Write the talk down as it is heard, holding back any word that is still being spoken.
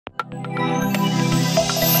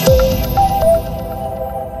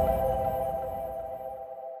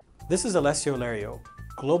This is Alessio Lario,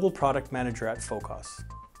 Global Product Manager at Phocos.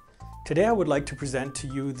 Today I would like to present to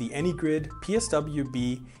you the AnyGrid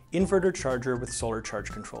PSW-B inverter charger with solar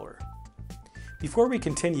charge controller. Before we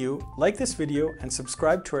continue, like this video and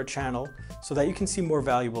subscribe to our channel so that you can see more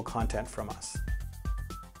valuable content from us.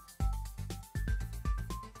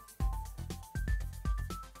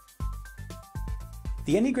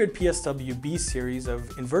 The AnyGrid PSW-B series of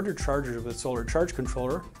inverter chargers with solar charge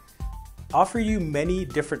controller offer you many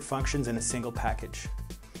different functions in a single package.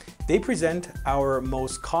 They present our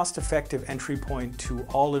most cost-effective entry point to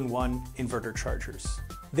all-in-one inverter chargers.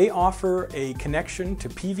 They offer a connection to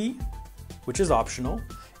PV, which is optional,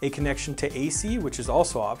 a connection to AC, which is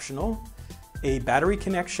also optional, a battery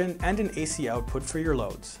connection, and an AC output for your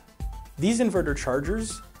loads. These inverter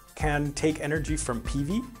chargers can take energy from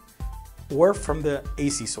PV or from the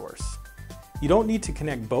AC source. You don't need to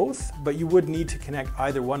connect both, but you would need to connect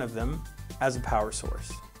either one of them as a power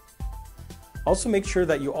source. Also make sure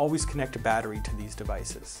that you always connect a battery to these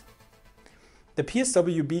devices. The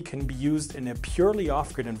PSW-B can be used in a purely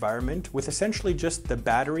off-grid environment with essentially just the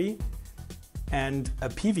battery and a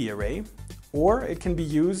PV array, or it can be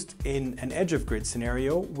used in an edge-of-grid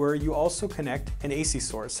scenario where you also connect an AC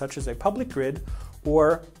source, such as a public grid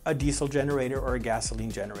or a diesel generator or a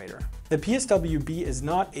gasoline generator. The PSW-B is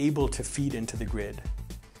not able to feed into the grid.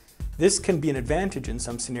 This can be an advantage in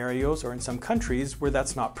some scenarios or in some countries where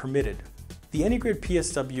that's not permitted. The AnyGrid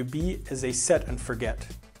PSW-B is a set and forget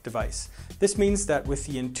device. This means that with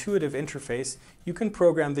the intuitive interface, you can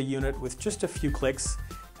program the unit with just a few clicks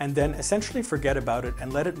and then essentially forget about it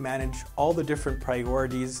and let it manage all the different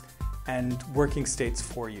priorities and working states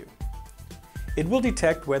for you. It will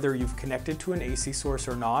detect whether you've connected to an AC source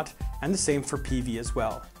or not, and the same for PV as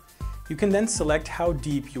well. You can then select how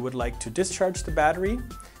deep you would like to discharge the battery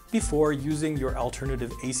before using your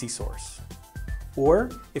alternative AC source. Or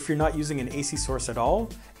if you're not using an AC source at all,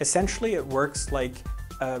 essentially it works like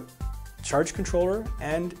a charge controller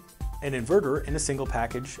and an inverter in a single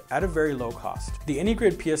package at a very low cost. The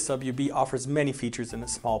AnyGrid PSW-B offers many features in a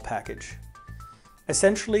small package.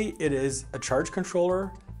 Essentially, it is a charge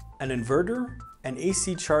controller, an inverter, an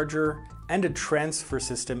AC charger, and a transfer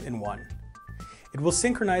system in one. It will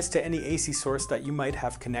synchronize to any AC source that you might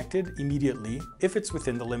have connected immediately if it's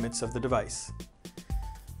within the limits of the device.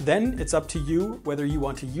 Then it's up to you whether you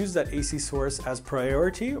want to use that AC source as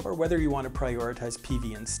priority or whether you want to prioritize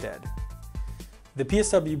PV instead. The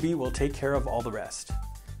PSW-B will take care of all the rest.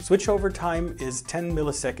 Switchover time is 10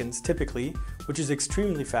 milliseconds typically, which is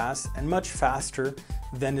extremely fast and much faster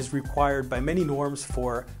than is required by many norms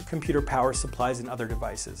for computer power supplies and other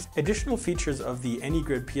devices. Additional features of the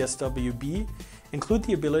AnyGrid PSW-B include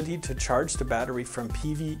the ability to charge the battery from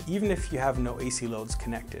PV even if you have no AC loads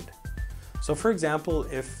connected. So for example,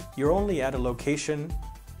 if you're only at a location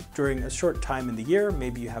during a short time in the year,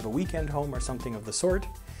 maybe you have a weekend home or something of the sort,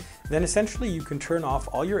 then essentially you can turn off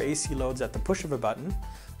all your AC loads at the push of a button,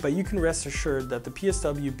 but you can rest assured that the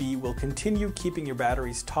PSW-B will continue keeping your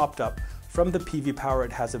batteries topped up from the PV power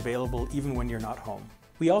it has available even when you're not home.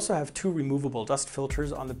 We also have two removable dust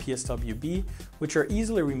filters on the PSW-B, which are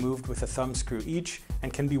easily removed with a thumb screw each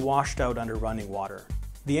and can be washed out under running water.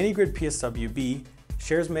 The AnyGrid PSW-B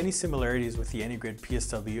shares many similarities with the AnyGrid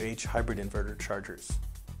PSW-H hybrid inverter chargers.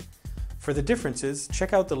 For the differences,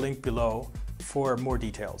 check out the link below for more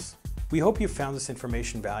details. We hope you found this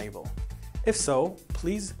information valuable. If so,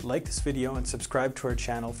 please like this video and subscribe to our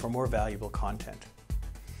channel for more valuable content.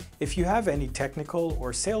 If you have any technical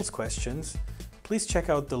or sales questions, please check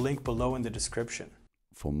out the link below in the description.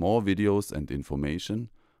 For more videos and information,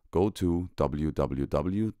 go to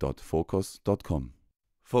www.phocos.com.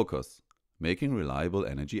 Phocos, making reliable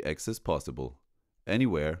energy access possible.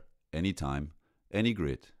 Anywhere, anytime, any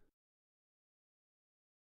grid.